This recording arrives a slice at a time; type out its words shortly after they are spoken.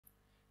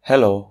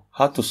Hello,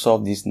 how to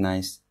solve this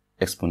nice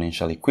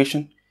exponential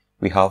equation?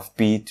 We have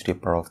p to the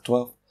power of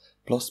 12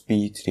 plus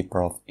p to the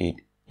power of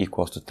 8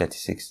 equals to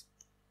 36.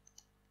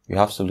 We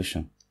have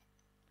solution.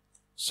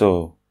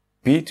 So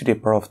p to the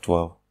power of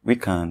 12, we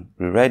can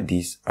rewrite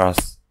this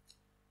as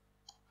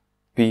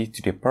p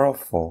to the power of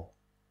 4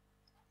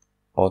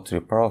 or to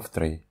the power of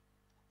 3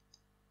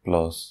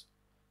 plus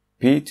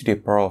p to the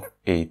power of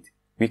 8.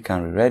 We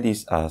can rewrite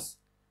this as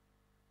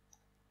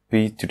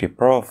p to the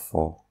power of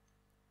 4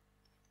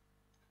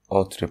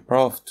 or to the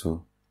power of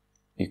 2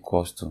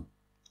 equals to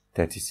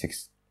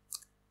 36.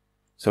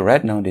 So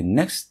right now the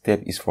next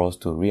step is for us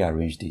to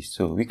rearrange this.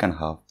 So we can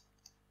have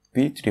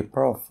p to the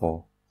power of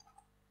 4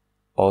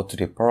 or to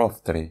the power of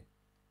 3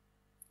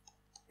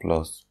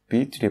 plus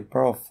p to the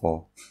power of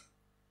 4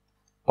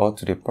 or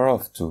to the power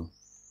of 2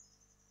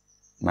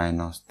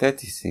 minus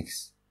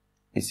 36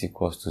 is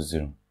equals to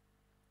 0.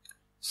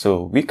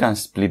 So we can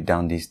split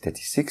down this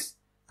 36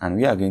 and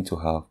we are going to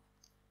have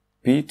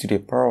p to the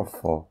power of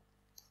 4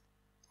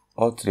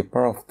 or to the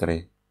power of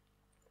 3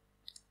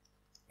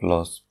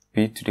 plus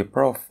p to the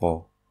power of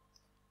 4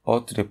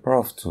 or to the power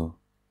of 2.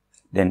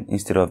 Then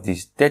instead of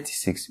this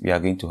 36, we are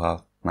going to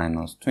have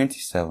minus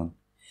 27.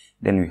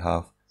 Then we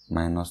have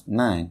minus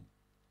 9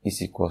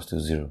 is equals to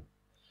 0.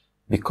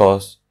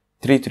 Because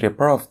 3 to the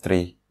power of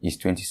 3 is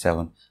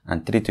 27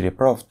 and 3 to the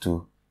power of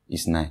 2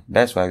 is 9.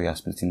 That's why we are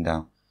splitting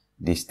down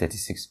this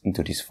 36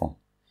 into this form.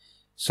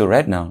 So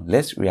right now,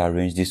 let's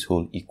rearrange this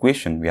whole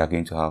equation. We are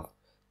going to have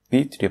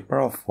p to the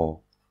power of 4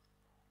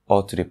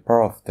 or to the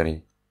power of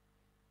 3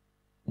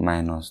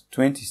 minus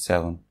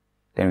 27.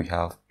 Then we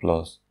have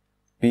plus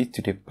p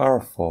to the power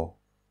of 4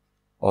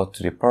 or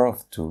to the power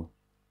of 2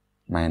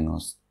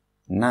 minus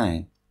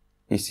 9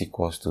 is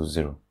equals to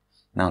 0.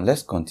 Now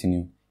let's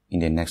continue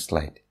in the next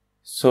slide.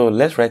 So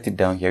let's write it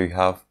down here. We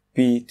have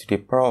p to the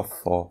power of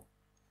 4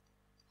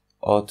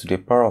 or to the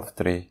power of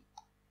 3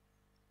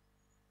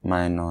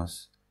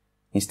 minus,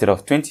 instead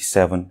of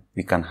 27,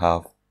 we can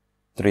have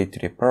 3 to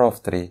the power of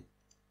 3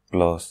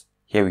 plus,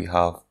 here we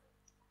have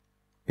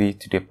p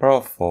to the power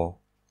of 4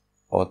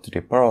 or to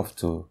the power of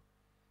 2,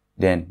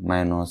 then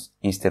minus,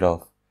 instead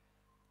of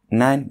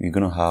 9, we're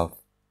going to have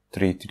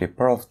 3 to the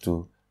power of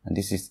 2, and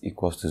this is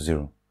equals to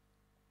 0.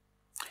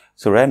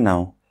 So right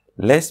now,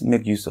 let's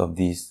make use of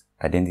these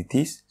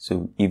identities.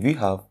 So if we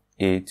have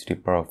a to the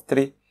power of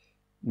 3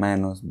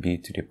 minus b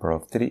to the power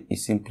of 3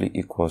 is simply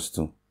equals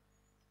to,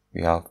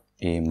 we have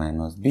a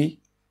minus b,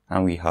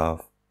 and we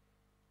have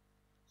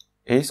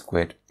a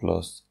squared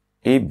plus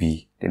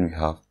ab, then we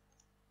have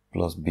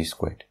plus b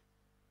squared.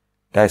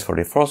 That is for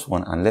the first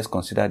one, and let's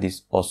consider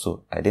this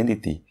also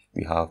identity.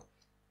 We have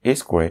a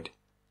squared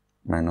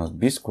minus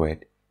b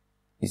squared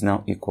is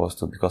now equals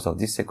to, because of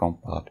this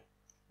second part,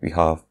 we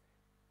have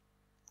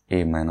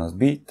a minus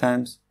b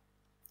times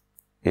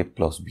a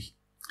plus b.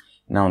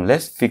 Now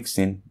let's fix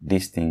in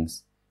these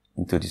things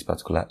into this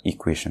particular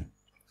equation.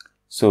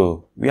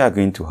 So we are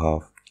going to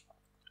have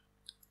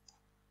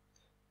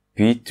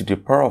p to the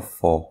power of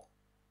 4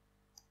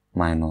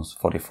 minus,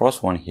 for the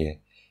first one here,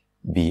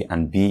 b,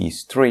 and b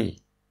is 3.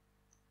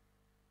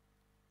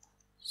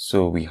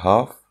 So we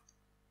have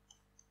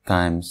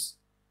times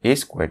a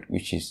squared,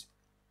 which is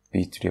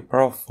p to the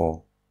power of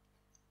 4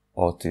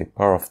 or to the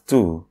power of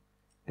 2.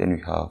 Then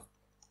we have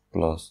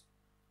plus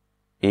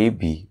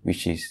ab,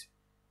 which is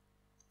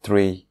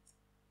 3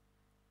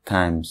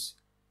 times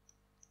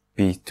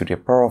p to the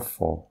power of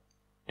 4.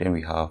 Then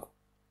we have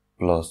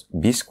plus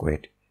b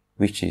squared,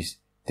 which is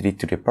 3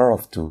 to the power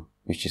of 2,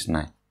 which is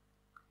 9.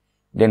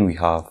 Then we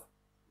have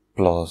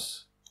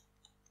plus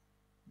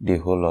the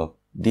whole of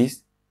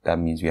this. That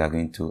means we are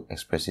going to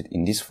express it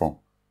in this form.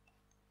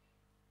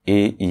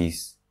 A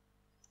is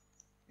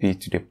p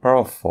to the power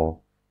of 4.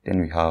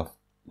 Then we have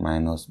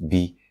minus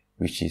b,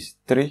 which is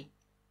 3.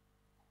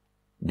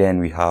 Then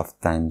we have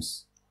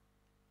times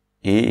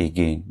a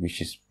again,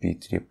 which is p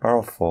to the power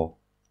of 4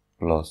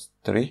 plus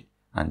 3.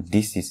 And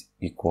this is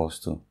equals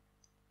to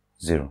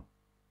 0.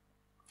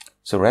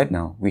 So right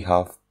now we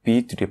have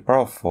p to the power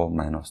of 4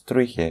 minus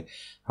 3 here,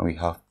 and we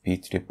have p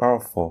to the power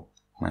of 4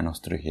 minus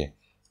 3 here.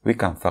 We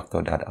can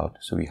factor that out.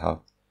 So we have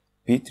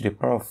p to the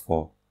power of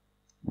 4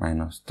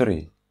 minus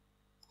 3.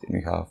 Then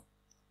we have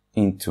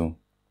into,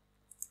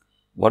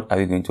 what are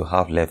we going to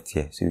have left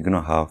here? So we're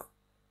going to have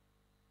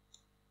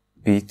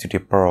p to the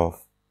power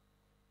of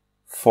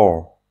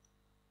 4,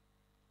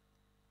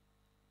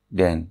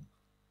 then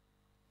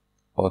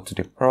or to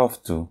the power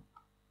of 2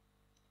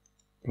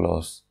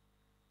 plus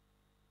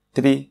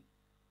 3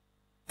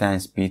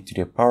 times p to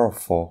the power of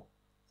 4,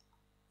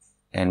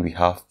 and we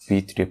have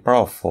p to the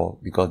power of 4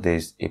 because there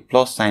is a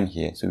plus sign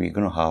here, so we're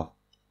going to have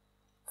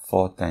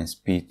 4 times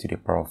p to the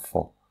power of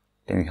 4.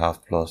 Then we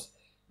have plus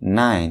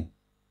 9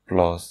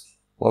 plus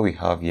what we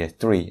have here,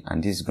 3,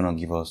 and this is going to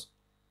give us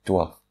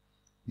 12.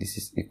 This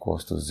is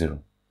equals to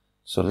 0.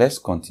 So let's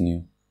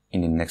continue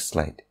in the next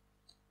slide.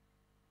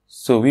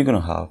 So we're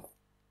going to have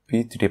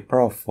p to the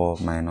power of 4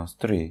 minus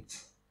 3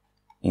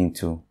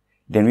 into,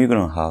 then we're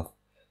going to have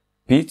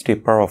p to the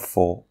power of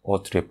 4 or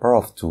to the power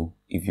of 2.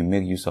 If you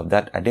make use of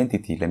that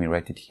identity, let me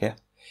write it here.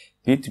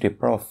 p to the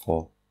power of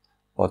 4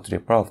 or to the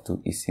power of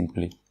 2 is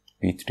simply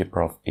p to the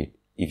power of 8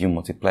 if you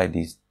multiply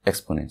these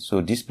exponents.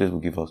 So this place will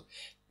give us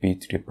p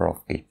to the power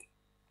of 8.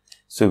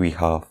 So we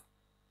have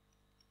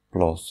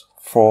plus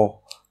 4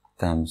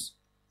 times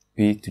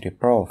p to the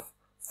power of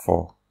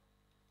 4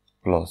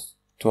 plus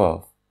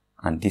 12,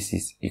 and this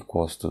is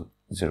equals to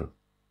 0.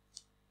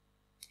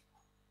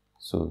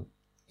 So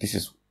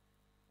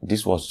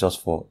this was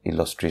just for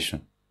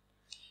illustration.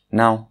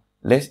 Now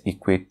let's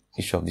equate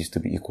each of these to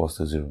be equals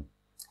to 0.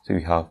 So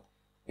we have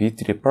p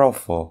to the power of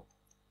 4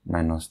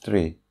 minus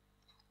 3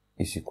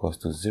 is equals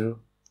to 0,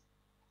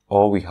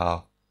 or we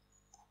have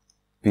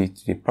p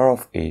to the power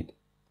of 8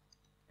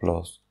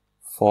 plus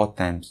 4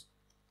 times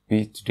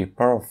p to the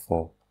power of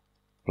 4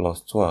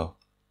 plus 12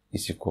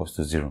 is equals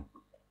to 0.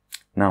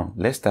 Now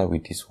let's start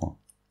with this one.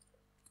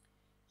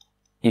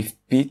 If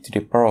p to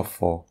the power of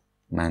 4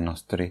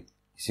 minus 3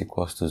 is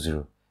equals to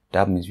 0,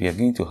 that means we are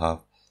going to have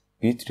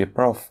p to the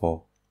power of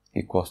 4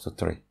 equals to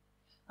 3.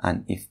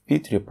 And if p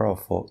to the power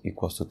of 4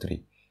 equals to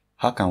 3,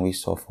 how can we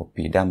solve for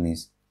p? That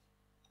means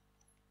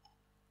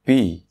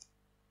p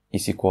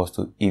is equals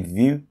to, if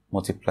we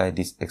multiply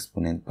this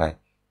exponent by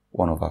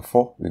 1 over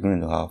 4, we're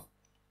going to have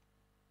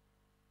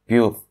p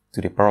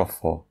to the power of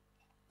 4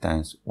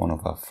 times 1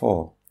 over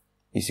 4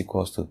 is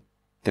equals to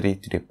 3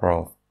 to the power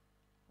of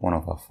 1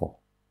 over 4.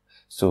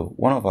 So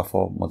 1 over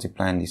 4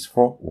 multiplying this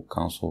 4 will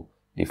cancel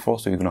the 4,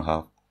 so we're going to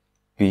have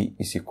p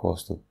is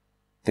equals to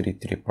 3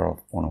 to the power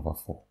of 1 over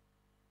 4.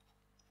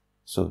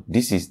 So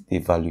this is the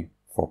value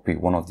for p,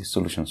 one of the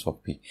solutions for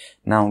p.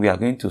 Now we are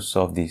going to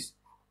solve this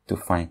to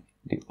find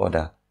the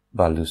other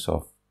values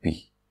of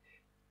p.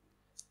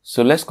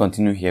 So let's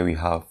continue here. We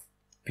have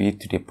p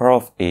to the power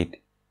of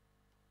 8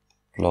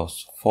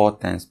 plus 4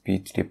 times p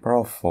to the power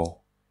of 4.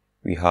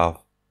 We have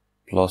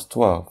plus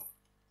 12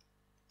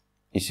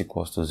 is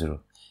equals to 0.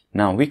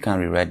 Now we can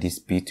rewrite this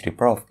p to the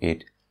power of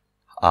 8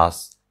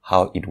 as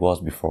how it was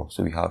before.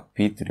 So we have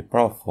p to the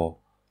power of 4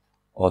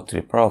 or to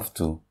the power of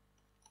 2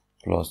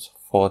 plus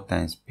 4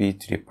 times p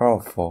to the power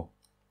of 4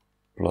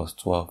 plus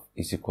 12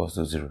 is equals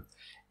to 0.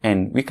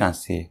 And we can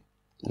say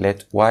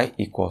let y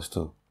equals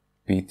to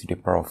p to the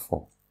power of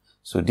 4.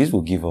 So this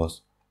will give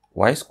us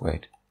y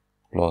squared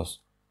plus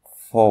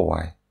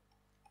 4y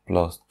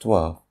plus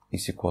 12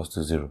 is equals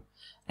to 0.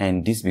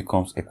 And this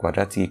becomes a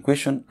quadratic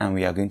equation, and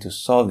we are going to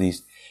solve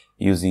this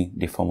using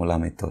the formula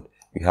method.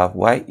 We have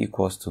y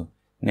equals to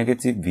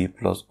negative b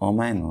plus or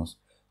minus,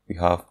 we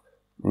have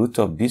root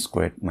of b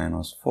squared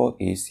minus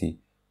 4ac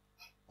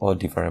all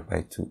divided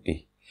by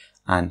 2a.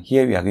 And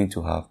here we are going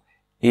to have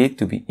a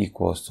to be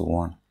equals to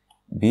 1,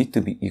 b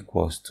to be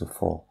equals to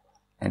 4,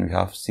 and we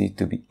have c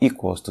to be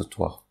equals to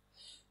 12.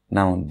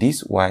 Now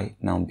this y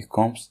now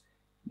becomes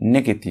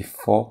negative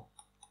 4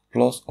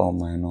 plus or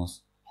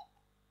minus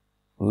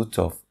root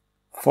of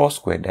 4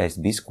 squared, that is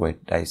b squared,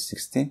 that is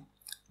 16,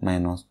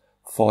 minus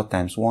 4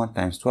 times 1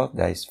 times 12,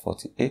 that is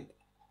 48,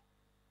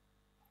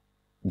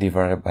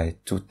 divided by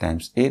 2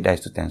 times a, that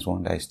is 2 times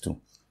 1, that is 2.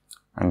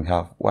 And we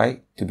have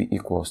y to be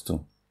equals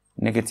to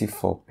negative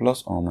 4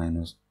 plus or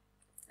minus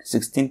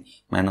 16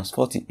 minus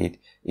 48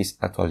 is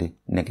actually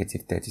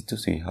negative 32.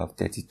 So you have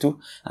 32.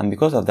 And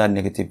because of that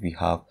negative, we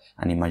have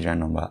an imaginary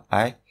number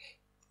I,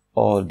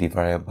 all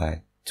divided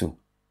by 2.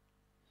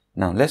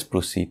 Now let's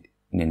proceed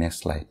in the next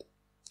slide.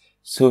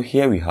 So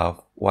here we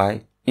have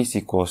y is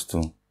equals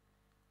to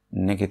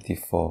negative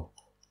 4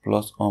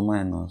 plus or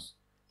minus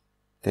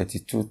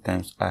 32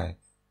 times I,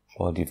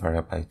 all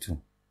divided by 2.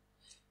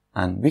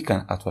 And we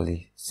can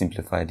actually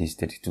simplify this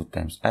 32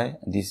 times I.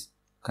 This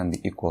can be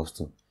equals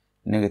to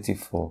negative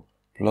 4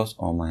 plus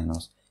or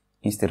minus,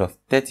 instead of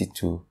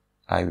 32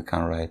 I, we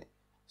can write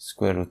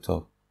square root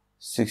of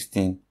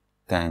 16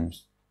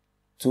 times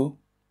 2.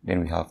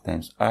 Then we have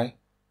times I,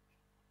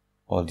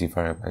 all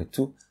divided by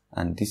 2.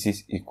 And this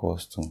is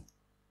equals to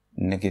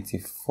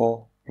negative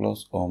 4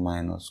 plus or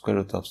minus square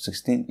root of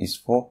 16 is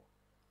 4.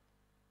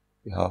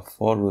 We have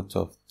 4 root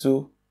of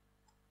 2.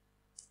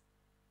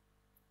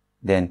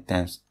 Then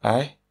times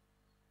I,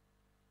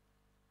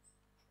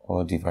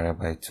 all divided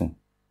by 2.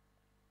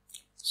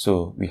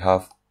 So we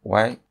have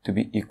y to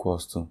be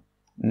equals to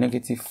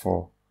negative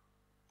 4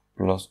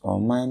 plus or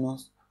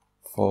minus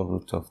 4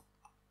 root of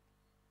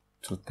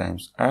 2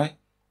 times I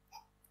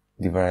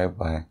divided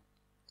by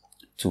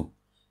 2.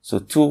 So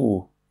 2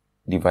 will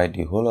divide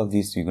the whole of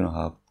this. We're going to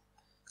have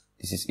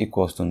this is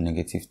equals to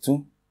negative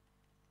 2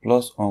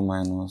 plus or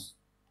minus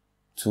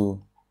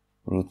 2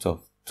 root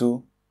of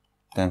 2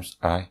 times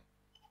I.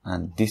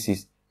 And this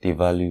is the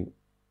value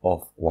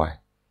of y.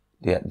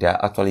 They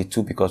are actually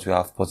 2 because we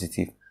have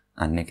positive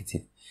and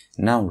negative.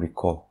 Now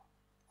recall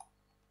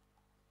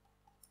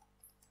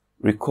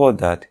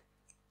that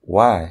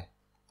y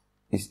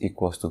is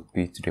equals to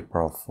p to the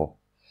power of 4.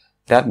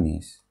 That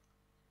means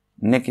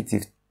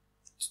negative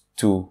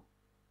 2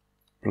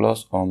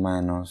 plus or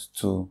minus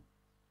 2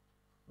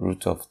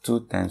 root of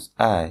 2 times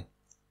I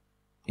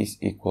is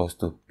equals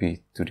to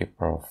p to the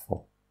power of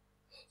 4.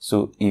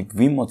 So if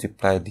we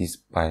multiply this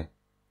by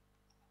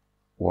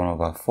 1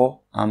 over 4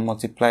 and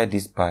multiply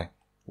this by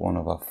 1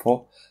 over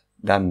 4,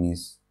 that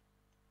means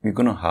we're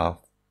going to have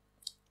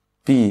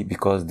p,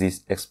 because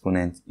this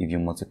exponent, if you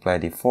multiply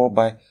the 4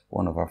 by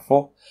 1 over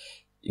 4,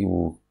 it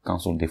will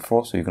cancel the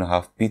 4. So you're going to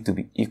have p to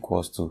be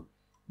equals to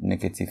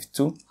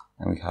 -2,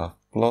 and we have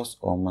plus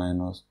or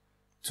minus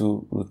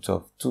 2 root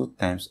of 2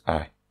 times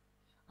I.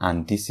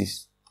 And this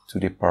is to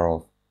the power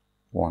of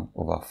 1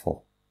 over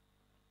 4.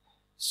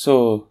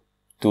 So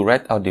to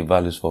write out the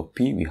values for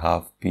p, we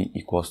have p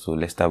equals to,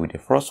 let's start with the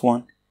first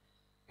one.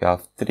 We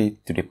have 3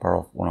 to the power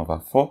of 1 over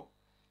 4.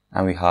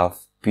 And we have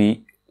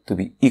p to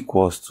be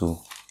equals to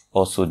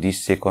also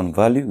this second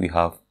value. We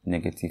have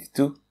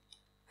 -2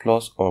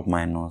 plus or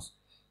minus,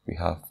 we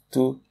have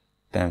 2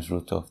 times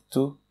root of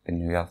 2,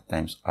 then we have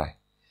times I.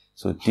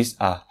 So these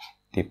are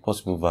the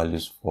possible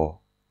values for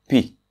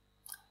p.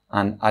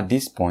 And at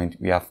this point,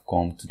 we have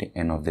come to the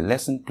end of the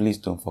lesson. Please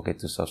don't forget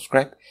to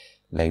subscribe,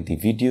 like the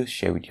video,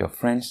 share with your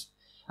friends,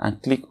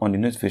 and click on the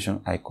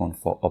notification icon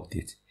for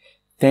updates.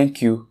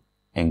 Thank you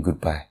and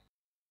goodbye.